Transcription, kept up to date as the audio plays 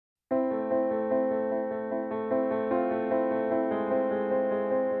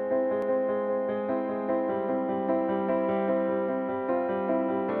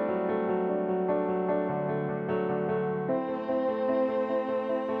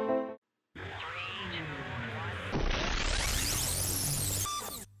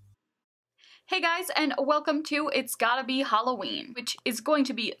Hey guys, and welcome to It's Gotta Be Halloween, which is going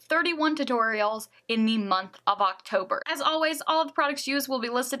to be 31 tutorials in the month of October. As always, all of the products used will be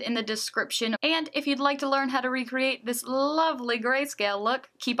listed in the description, and if you'd like to learn how to recreate this lovely grayscale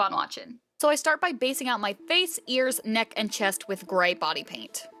look, keep on watching. So I start by basing out my face, ears, neck, and chest with gray body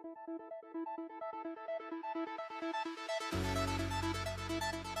paint.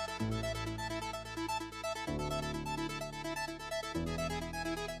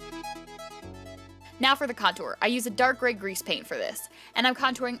 Now for the contour. I use a dark gray grease paint for this, and I'm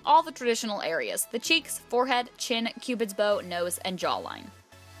contouring all the traditional areas: the cheeks, forehead, chin, cupid's bow, nose, and jawline.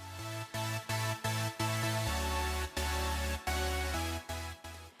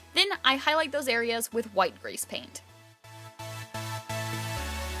 Then I highlight those areas with white grease paint.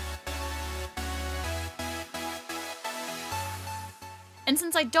 And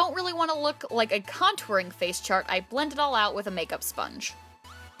since I don't really want to look like a contouring face chart, I blend it all out with a makeup sponge.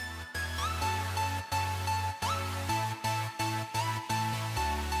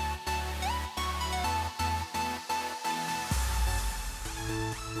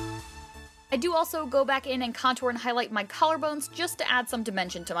 I do also go back in and contour and highlight my collarbones just to add some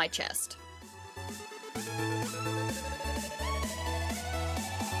dimension to my chest.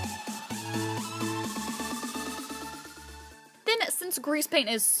 Then, since grease paint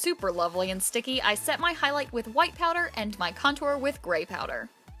is super lovely and sticky, I set my highlight with white powder and my contour with gray powder.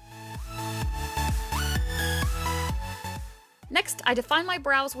 Next, I define my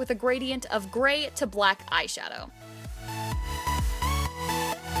brows with a gradient of gray to black eyeshadow.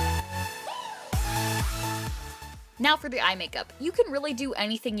 Now for the eye makeup. You can really do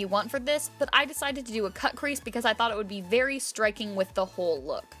anything you want for this, but I decided to do a cut crease because I thought it would be very striking with the whole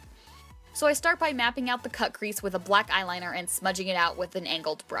look. So I start by mapping out the cut crease with a black eyeliner and smudging it out with an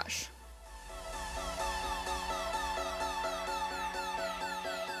angled brush.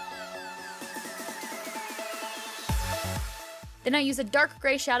 Then I use a dark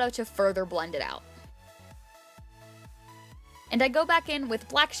gray shadow to further blend it out. And I go back in with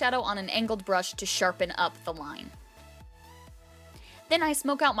black shadow on an angled brush to sharpen up the line. Then I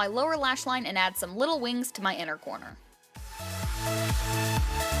smoke out my lower lash line and add some little wings to my inner corner.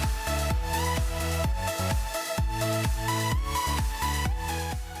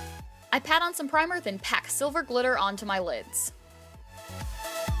 I pat on some primer, then pack silver glitter onto my lids.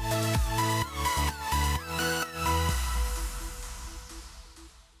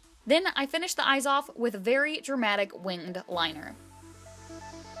 Then I finish the eyes off with a very dramatic winged liner.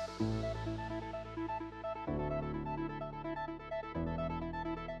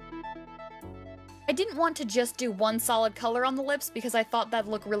 I didn't want to just do one solid color on the lips because I thought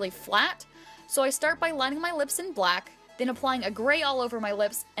that'd look really flat, so I start by lining my lips in black, then applying a gray all over my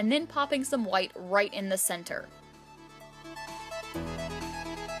lips, and then popping some white right in the center.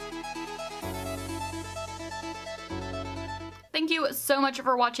 Thank you so much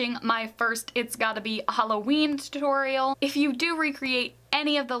for watching my first It's Gotta Be Halloween tutorial. If you do recreate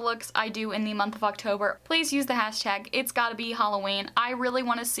any of the looks I do in the month of October, please use the hashtag It's Gotta Be Halloween. I really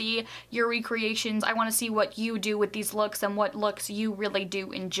want to see your recreations. I want to see what you do with these looks and what looks you really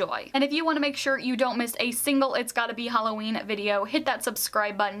do enjoy. And if you want to make sure you don't miss a single It's Gotta Be Halloween video, hit that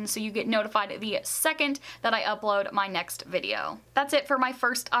subscribe button so you get notified the second that I upload my next video. That's it for my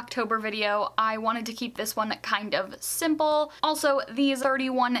first October video. I wanted to keep this one kind of simple. Also, these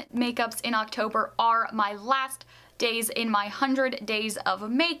 31 makeups in October are my last days in my 100 days of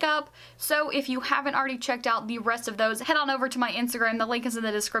makeup, so if you haven't already checked out the rest of those, head on over to my Instagram, the link is in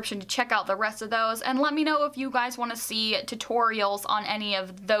the description to check out the rest of those, and let me know if you guys want to see tutorials on any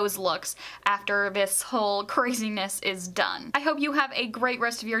of those looks after this whole craziness is done. I hope you have a great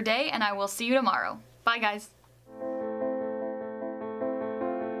rest of your day, and I will see you tomorrow. Bye guys!